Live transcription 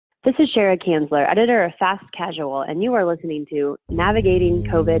This is Cherryh Cansler, editor of FastCasual, and you are listening to Navigating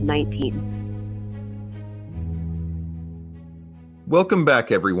COVID-19. Welcome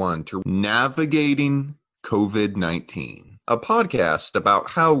back, everyone, to Navigating COVID-19, a podcast about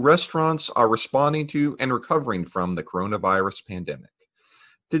how restaurants are responding to and recovering from the coronavirus pandemic.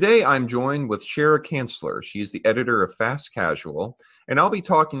 Today, I'm joined with Cherryh Cansler. She is the editor of FastCasual, and I'll be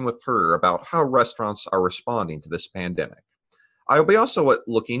talking with her about how restaurants are responding to this pandemic. I'll be also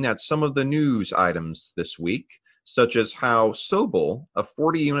looking at some of the news items this week, such as how Sobel, a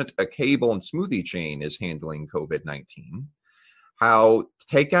 40-unit acai bowl and smoothie chain, is handling COVID-19, how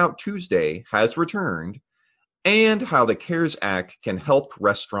Takeout Tuesday has returned, and how the CARES Act can help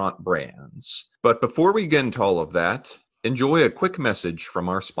restaurant brands. But before we get into all of that, enjoy a quick message from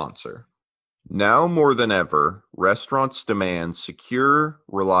our sponsor. Now more than ever, restaurants demand secure,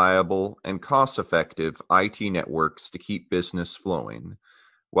 reliable, and cost-effective IT networks to keep business flowing.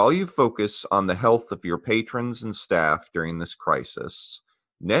 While you focus on the health of your patrons and staff during this crisis,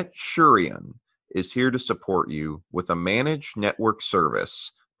 NetSurian is here to support you with a managed network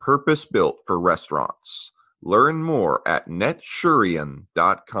service purpose-built for restaurants. Learn more at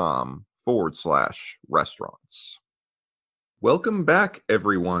netsurian.com/restaurants. Welcome back,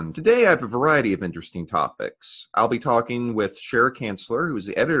 everyone. Today I have a variety of interesting topics. I'll be talking with Cherryh Cansler, who is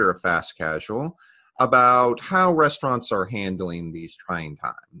the editor of FastCasual, about how restaurants are handling these trying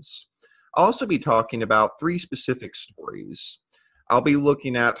times. I'll also be talking about three specific stories. I'll be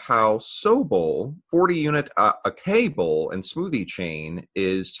looking at how Sobel, 40-unit acai bowl and smoothie chain,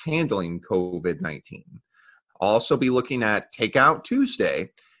 is handling COVID-19. I'll also be looking at Takeout Tuesday,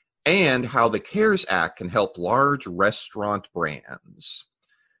 and how the CARES Act can help large restaurant brands.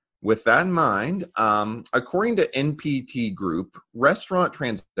 With that in mind, according to NPT Group, restaurant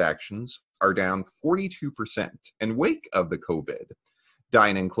transactions are down 42% in wake of the COVID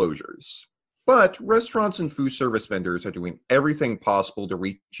dine-in closures. But restaurants and food service vendors are doing everything possible to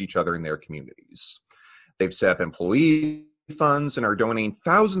reach each other in their communities. They've set up employee funds and are donating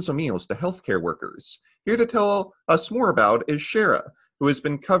thousands of meals to healthcare workers. Here to tell us more about is Cherryh, who has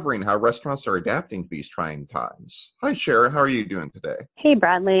been covering how restaurants are adapting to these trying times. Hi, Cherryh. How are you doing today? Hey,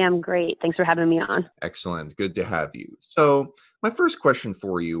 Bradley. I'm great. Thanks for having me on. Excellent. Good to have you. So my first question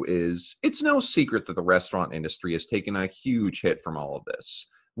for you is, it's no secret that the restaurant industry has taken a huge hit from all of this.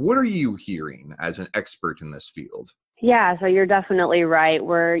 What are you hearing as an expert in this field? Yeah, so you're definitely right.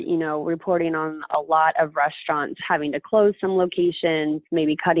 We're, reporting on a lot of restaurants having to close some locations,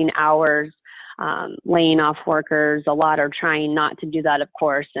 maybe cutting hours, laying off workers. A lot are trying not to do that, of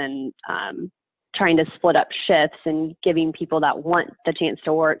course, and trying to split up shifts and giving people that want the chance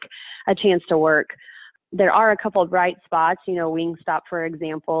to work a chance to work. There are a couple of bright spots. Wingstop, for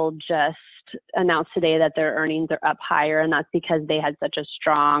example, just announced today that their earnings are up higher, and that's because they had such a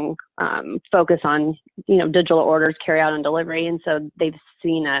strong focus on, digital orders, carry out and delivery. And so they've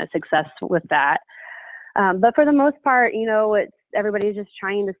seen a success with that. But for the most part, everybody's just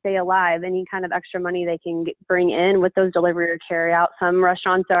trying to stay alive. Any kind of extra money they can bring in with those delivery or carry out. Some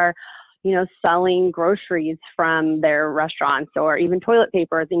restaurants are, selling groceries from their restaurants, or even toilet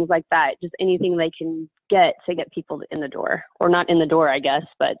paper, things like that. Just anything they can get to get people in the door, or not in the door, I guess,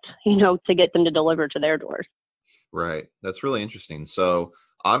 but, to get them to deliver to their doors. Right. That's really interesting. So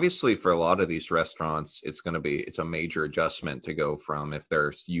obviously for a lot of these restaurants, it's a major adjustment to go from if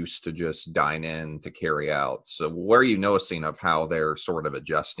they're used to just dine in to carry out. So what are you noticing of how they're sort of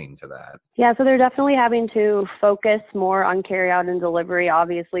adjusting to that? Yeah, so they're definitely having to focus more on carry out and delivery,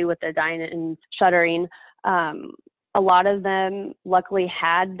 obviously with the dine in shuttering. A lot of them luckily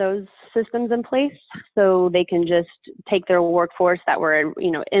had those systems in place, so they can just take their workforce that were,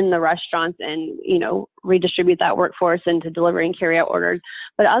 in the restaurants and, redistribute that workforce into delivery and carry out orders.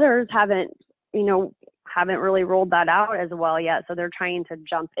 But others haven't really rolled that out as well yet. So they're trying to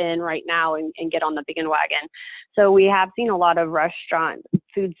jump in right now and get on the bandwagon. So we have seen a lot of restaurant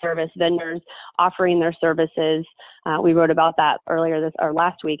food service vendors offering their services. We wrote about that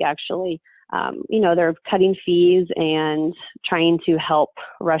last week, actually. They're cutting fees and trying to help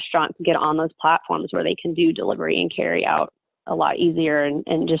restaurants get on those platforms where they can do delivery and carry out a lot easier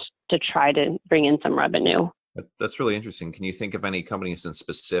and just to try to bring in some revenue. That's really interesting. Can you think of any companies in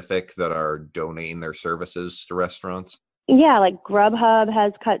specific that are donating their services to restaurants? Yeah, like Grubhub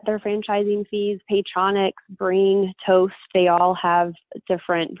has cut their franchising fees, Paytronics, Bring, Toast, they all have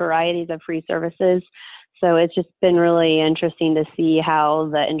different varieties of free services. So it's just been really interesting to see how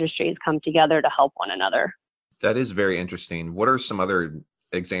the industry has come together to help one another. That is very interesting. What are some other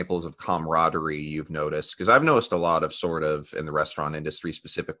examples of camaraderie you've noticed? Because I've noticed a lot of sort of in the restaurant industry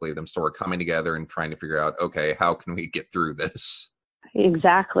specifically, them sort of coming together and trying to figure out, okay, how can we get through this?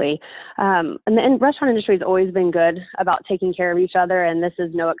 Exactly. And the restaurant industry has always been good about taking care of each other, and this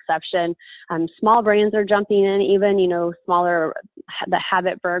is no exception. Small brands are jumping in, even, smaller, the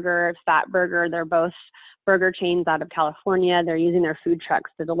Habit Burger, Fat Burger, they're both burger chains out of California. They're using their food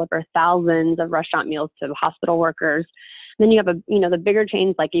trucks to deliver thousands of restaurant meals to hospital workers. And then you have the bigger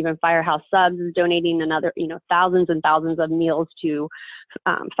chains like even Firehouse Subs is donating another, thousands and thousands of meals to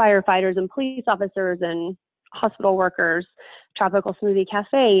firefighters and police officers and hospital workers. Tropical Smoothie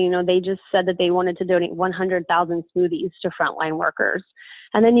Cafe, they just said that they wanted to donate 100,000 smoothies to frontline workers.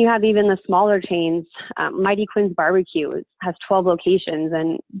 And then you have even the smaller chains. Mighty Quinn's Barbecue has 12 locations,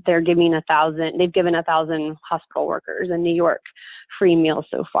 and they've given 1,000 hospital workers in New York free meals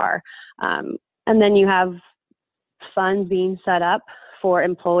so far. And then you have funds being set up for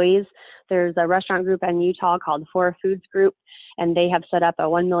employees. There's a restaurant group in Utah called For Foods Group, and they have set up a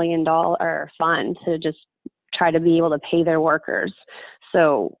 $1 million fund to just try to be able to pay their workers.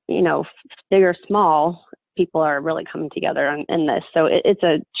 So, big or small, people are really coming together in this. So it's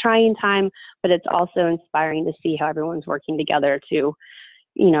a trying time, but it's also inspiring to see how everyone's working together to,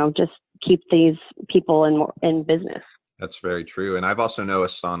 just keep these people in business. That's very true. And I've also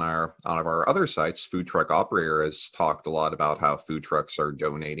noticed on our other sites, Food Truck Operator has talked a lot about how food trucks are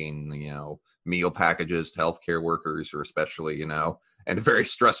donating, meal packages to healthcare workers, or especially, in a very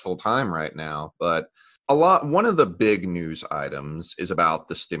stressful time right now. But one of the big news items is about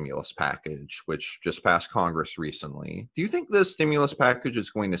the stimulus package, which just passed Congress recently. Do you think this stimulus package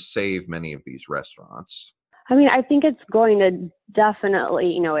is going to save many of these restaurants? I mean, I think it's going to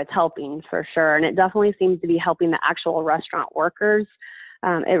definitely, it's helping for sure. And it definitely seems to be helping the actual restaurant workers.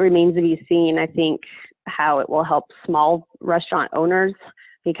 It remains to be seen, I think, how it will help small restaurant owners,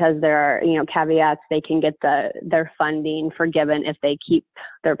 because there are, caveats. They can get their funding forgiven if they keep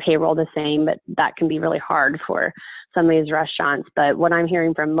their payroll the same, but that can be really hard for some of these restaurants. But what I'm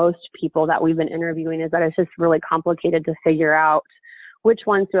hearing from most people that we've been interviewing is that it's just really complicated to figure out which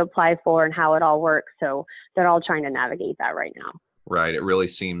ones to apply for and how it all works. So they're all trying to navigate that right now. Right. It really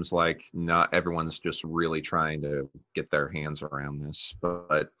seems like not everyone's just really trying to get their hands around this,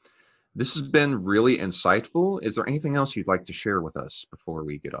 but this has been really insightful. Is there anything else you'd like to share with us before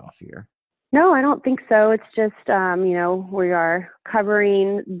we get off here? No, I don't think so. It's just, we are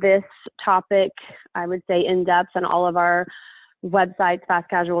covering this topic, I would say, in depth on all of our websites,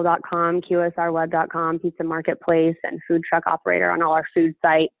 FastCasual.com, QSRweb.com, Pizza Marketplace, and Food Truck Operator on all our food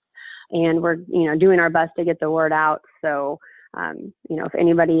sites. And we're, doing our best to get the word out. So, if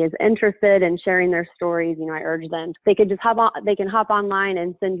anybody is interested in sharing their stories, I urge them, they can hop online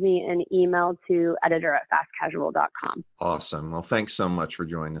and send me an email to editor@fastcasual.com. Awesome. Well, thanks so much for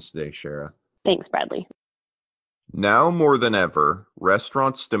joining us today, Cherryh. Thanks, Bradley. Now more than ever,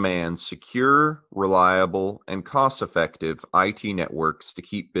 restaurants demand secure, reliable, and cost-effective IT networks to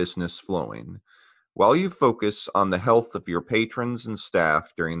keep business flowing. While you focus on the health of your patrons and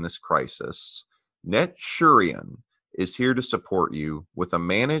staff during this crisis, NetSurian is here to support you with a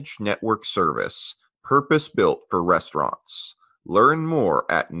managed network service purpose-built for restaurants. Learn more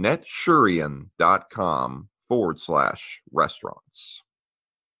at netsurian.com/restaurants.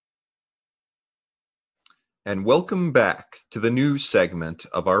 And welcome back to the news segment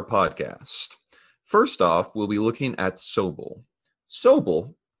of our podcast. First off, we'll be looking at Sobel.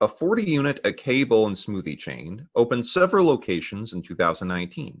 Sobel, a 40-unit acai bowl and smoothie chain, opened several locations in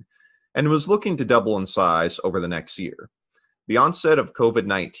 2019 and was looking to double in size over the next year. The onset of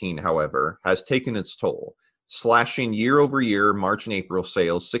COVID-19, however, has taken its toll, slashing year-over-year March and April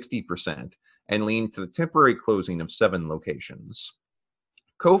sales 60% and leading to the temporary closing of 7 locations.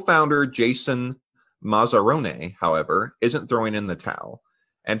 Co-founder Jason Mazzarone, however, isn't throwing in the towel.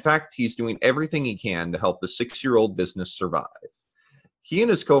 In fact, he's doing everything he can to help the 6-year-old business survive. He and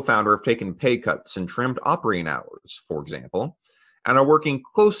his co-founder have taken pay cuts and trimmed operating hours, for example, and are working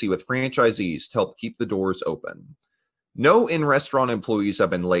closely with franchisees to help keep the doors open. No in-restaurant employees have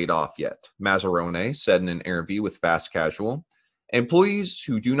been laid off yet, Mazzarone said in an interview with Fast Casual. Employees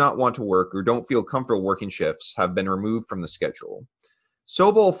who do not want to work or don't feel comfortable working shifts have been removed from the schedule.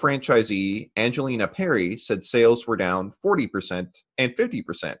 Sobel franchisee Angelina Perry said sales were down 40% and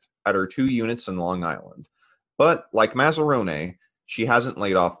 50% at her 2 units in Long Island. But like Mazzarone, she hasn't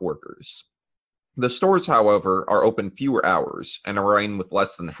laid off workers. The stores, however, are open fewer hours and are running with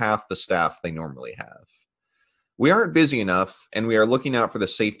less than half the staff they normally have. We aren't busy enough, and we are looking out for the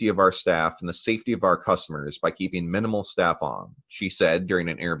safety of our staff and the safety of our customers by keeping minimal staff on, she said during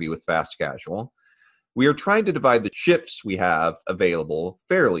an interview with Fast Casual. We are trying to divide the shifts we have available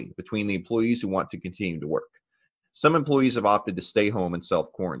fairly between the employees who want to continue to work. Some employees have opted to stay home and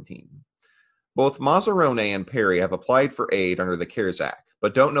self-quarantine. Both Mazzarone and Perry have applied for aid under the CARES Act,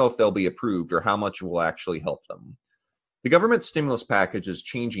 but don't know if they'll be approved or how much will actually help them. The government stimulus package is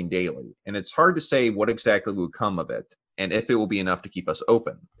changing daily, and it's hard to say what exactly will come of it and if it will be enough to keep us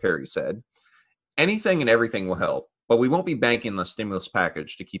open, Perry said. Anything and everything will help, but we won't be banking on the stimulus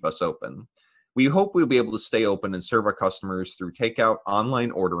package to keep us open. We hope we'll be able to stay open and serve our customers through takeout,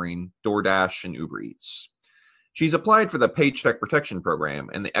 online ordering, DoorDash, and Uber Eats. She's applied for the Paycheck Protection Program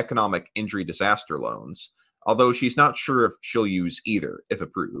and the Economic Injury Disaster Loans, although she's not sure if she'll use either if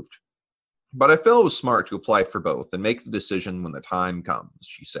approved. But I felt it was smart to apply for both and make the decision when the time comes,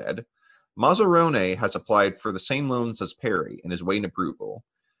 she said. Mazzarone has applied for the same loans as Perry and is waiting approval.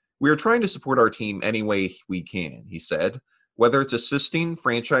 We are trying to support our team any way we can, he said, whether it's assisting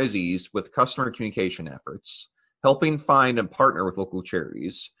franchisees with customer communication efforts, helping find and partner with local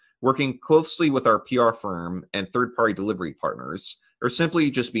charities, working closely with our PR firm and third-party delivery partners, or simply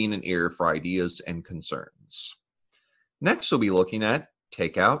just being an ear for ideas and concerns. Next, we'll be looking at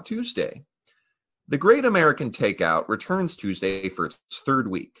Takeout Tuesday. The Great American Takeout returns Tuesday for its third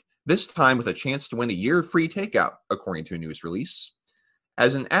week, this time with a chance to win a year of free takeout, according to a news release.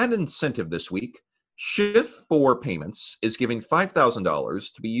 As an added incentive this week, Shift 4 Payments is giving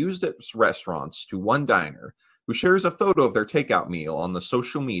 $5,000 to be used at restaurants to one diner who shares a photo of their takeout meal on the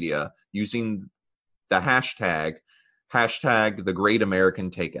social media using the hashtag The Great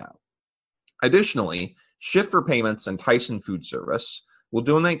American Takeout. Additionally, Shift 4 Payments and Tyson Foodservice will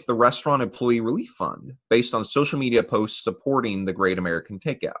donate to the Restaurant Employee Relief Fund based on social media posts supporting the Great American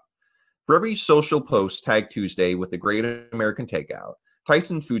Takeout. For every social post tagged Tuesday with the Great American Takeout,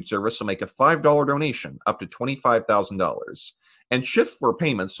 Tyson Foodservice will make a $5 donation up to $25,000, and Shift 4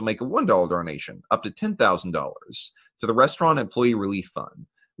 Payments will make a $1 donation up to $10,000 to the Restaurant Employee Relief Fund,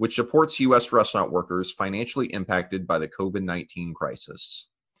 which supports U.S. restaurant workers financially impacted by the COVID-19 crisis.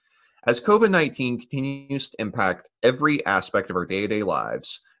 As COVID-19 continues to impact every aspect of our day-to-day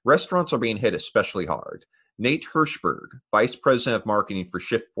lives, restaurants are being hit especially hard. Nate Hirschberg, Vice President of Marketing for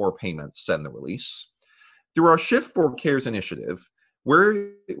Shift 4 Payments, said in the release. Through our Shift 4 Cares initiative,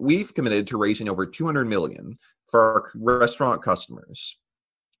 we've committed to raising over $200 million for our restaurant customers.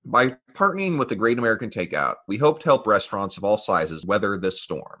 By partnering with the Great American Takeout, we hope to help restaurants of all sizes weather this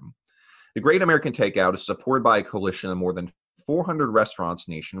storm. The Great American Takeout is supported by a coalition of more than 400 restaurants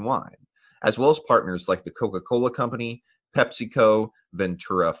nationwide, as well as partners like the Coca-Cola Company, PepsiCo,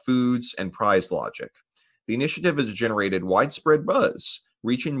 Ventura Foods, and Prize Logic. The initiative has generated widespread buzz,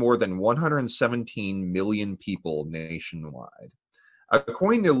 reaching more than 117 million people nationwide.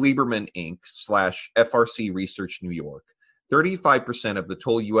 According to Lieberman Inc. /FRC Research New York, 35% of the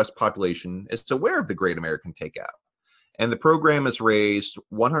total U.S. population is aware of the Great American Takeout, and the program has raised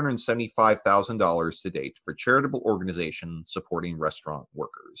 $175,000 to date for charitable organizations supporting restaurant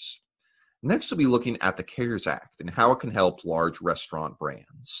workers. Next, we'll be looking at the CARES Act and how it can help large restaurant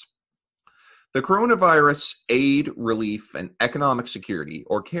brands. The Coronavirus Aid, Relief, and Economic Security,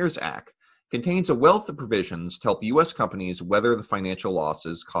 or CARES Act, contains a wealth of provisions to help U.S. companies weather the financial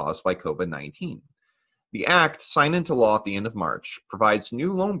losses caused by COVID-19. The Act, signed into law at the end of March, provides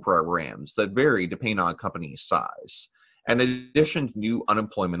new loan programs that vary depending on a company's size, in addition to new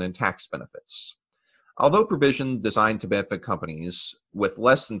unemployment and tax benefits. Although provisions designed to benefit companies with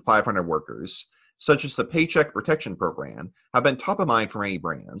less than 500 workers, such as the Paycheck Protection Program, have been top of mind for many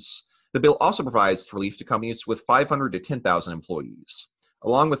brands, the bill also provides relief to companies with 500 to 10,000 employees,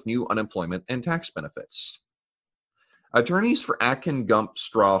 along with new unemployment and tax benefits. Attorneys for Atkin, Gump,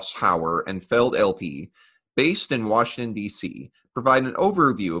 Strauss, Hauer, and Feld LP, based in Washington, D.C., provide an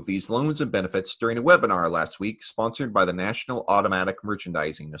overview of these loans and benefits during a webinar last week sponsored by the National Automatic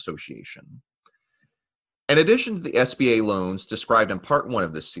Merchandising Association. In addition to the SBA loans described in Part 1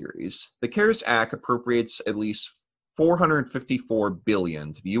 of this series, the CARES Act appropriates at least $454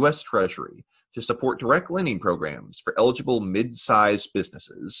 billion to the U.S. Treasury to support direct lending programs for eligible mid-sized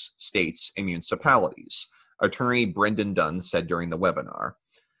businesses, states, and municipalities, Attorney Brendan Dunn said during the webinar.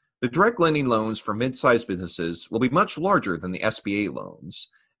 The direct lending loans for mid-sized businesses will be much larger than the SBA loans,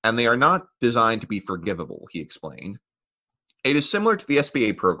 and they are not designed to be forgivable, he explained. It is similar to the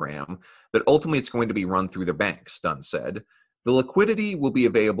SBA program, but ultimately it's going to be run through the banks, Dunn said. The liquidity will be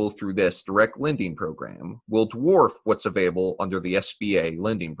available through this direct lending program will dwarf what's available under the SBA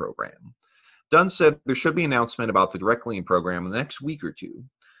lending program. Dunn said there should be an announcement about the direct lending program in the next week or two.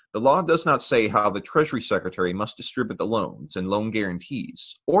 The law does not say how the Treasury Secretary must distribute the loans and loan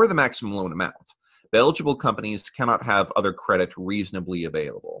guarantees or the maximum loan amount, but eligible companies cannot have other credit reasonably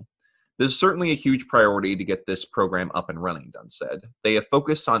available. This is certainly a huge priority to get this program up and running, Dunn said. They have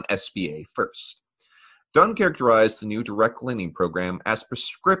focused on SBA first. Dunn characterized the new direct lending program as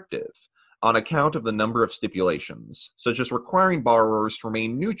prescriptive, on account of the number of stipulations, such as requiring borrowers to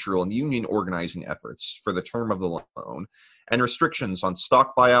remain neutral in union organizing efforts for the term of the loan, and restrictions on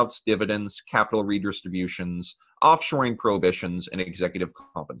stock buyouts, dividends, capital redistributions, offshoring prohibitions, and executive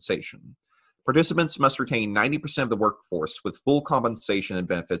compensation. Participants must retain 90% of the workforce with full compensation and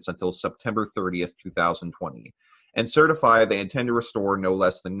benefits until September 30th, 2020, and certify they intend to restore no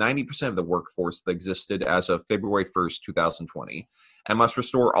less than 90% of the workforce that existed as of February 1st, 2020, and must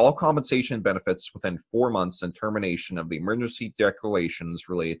restore all compensation and benefits within 4 months and termination of the emergency declarations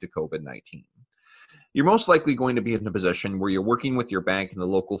related to COVID-19. You're most likely going to be in a position where you're working with your bank and the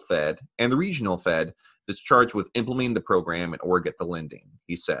local Fed and the regional Fed that's charged with implementing the program in order to get the lending,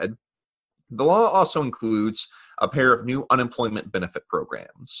 he said. The law also includes a pair of new unemployment benefit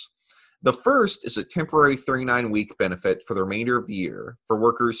programs. The first is a temporary 39-week benefit for the remainder of the year for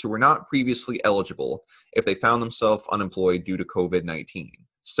workers who were not previously eligible if they found themselves unemployed due to COVID-19,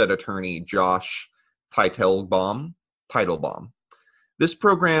 said attorney Josh Teitelbaum. This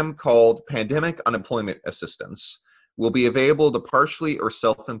program, called Pandemic Unemployment Assistance, will be available to partially or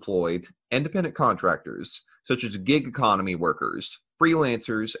self-employed independent contractors, such as gig economy workers,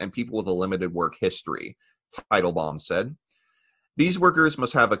 freelancers, and people with a limited work history, Teitelbaum said. These workers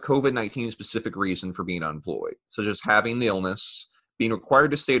must have a COVID-19 specific reason for being unemployed, such as having the illness, being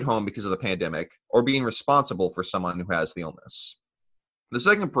required to stay at home because of the pandemic, or being responsible for someone who has the illness. The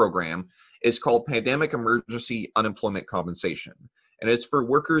second program is called Pandemic Emergency Unemployment Compensation, and it's for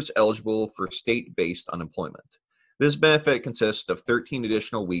workers eligible for state-based unemployment. This benefit consists of 13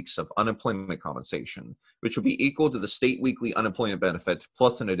 additional weeks of unemployment compensation, which will be equal to the state weekly unemployment benefit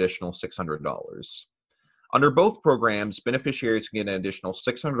plus an additional $600. Under both programs, beneficiaries can get an additional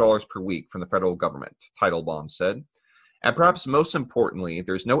 $600 per week from the federal government, Teitelbaum said. And perhaps most importantly,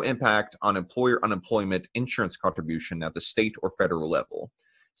 there's no impact on employer unemployment insurance contribution at the state or federal level.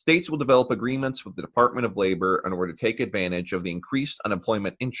 States will develop agreements with the Department of Labor in order to take advantage of the increased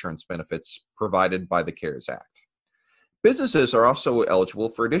unemployment insurance benefits provided by the CARES Act. Businesses are also eligible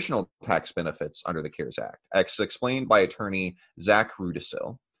for additional tax benefits under the CARES Act, as explained by attorney Zach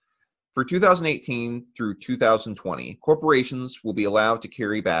Rudisil. For 2018 through 2020, corporations will be allowed to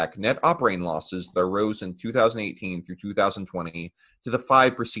carry back net operating losses that arose in 2018 through 2020 to the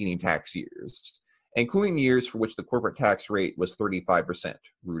 5 preceding tax years, including years for which the corporate tax rate was 35%,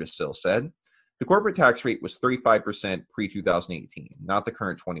 Rudisil said. The corporate tax rate was 35% pre-2018, not the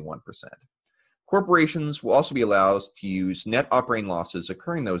current 21%. Corporations will also be allowed to use net operating losses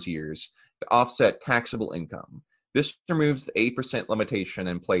occurring those years to offset taxable income. This removes the 8% limitation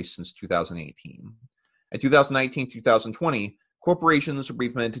in place since 2018. In 2019-2020, corporations will be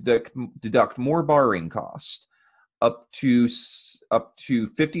permitted to deduct more borrowing costs, up to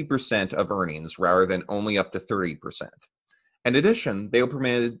 50% of earnings rather than only up to 30%. In addition, they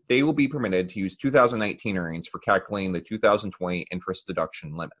will be permitted to use 2019 earnings for calculating the 2020 interest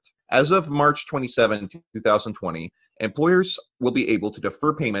deduction limit. As of March 27, 2020, employers will be able to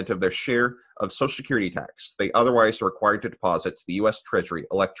defer payment of their share of Social Security tax they otherwise are required to deposit to the U.S. Treasury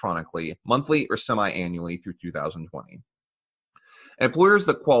electronically, monthly or semi-annually through 2020. Employers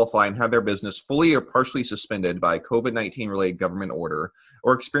that qualify and have their business fully or partially suspended by a COVID-19 related government order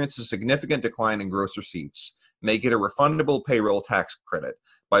or experience a significant decline in gross receipts may get a refundable payroll tax credit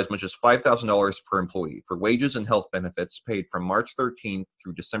by as much as $5,000 per employee for wages and health benefits paid from March 13th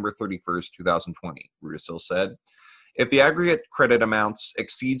through December 31st, 2020, Rudisil said. If the aggregate credit amounts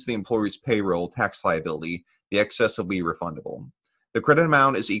exceeds the employer's payroll tax liability, the excess will be refundable. The credit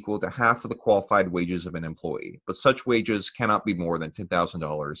amount is equal to half of the qualified wages of an employee, but such wages cannot be more than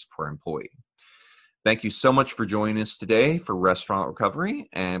 $10,000 per employee. Thank you so much for joining us today for Restaurant Recovery,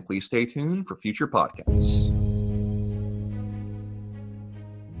 and please stay tuned for future podcasts.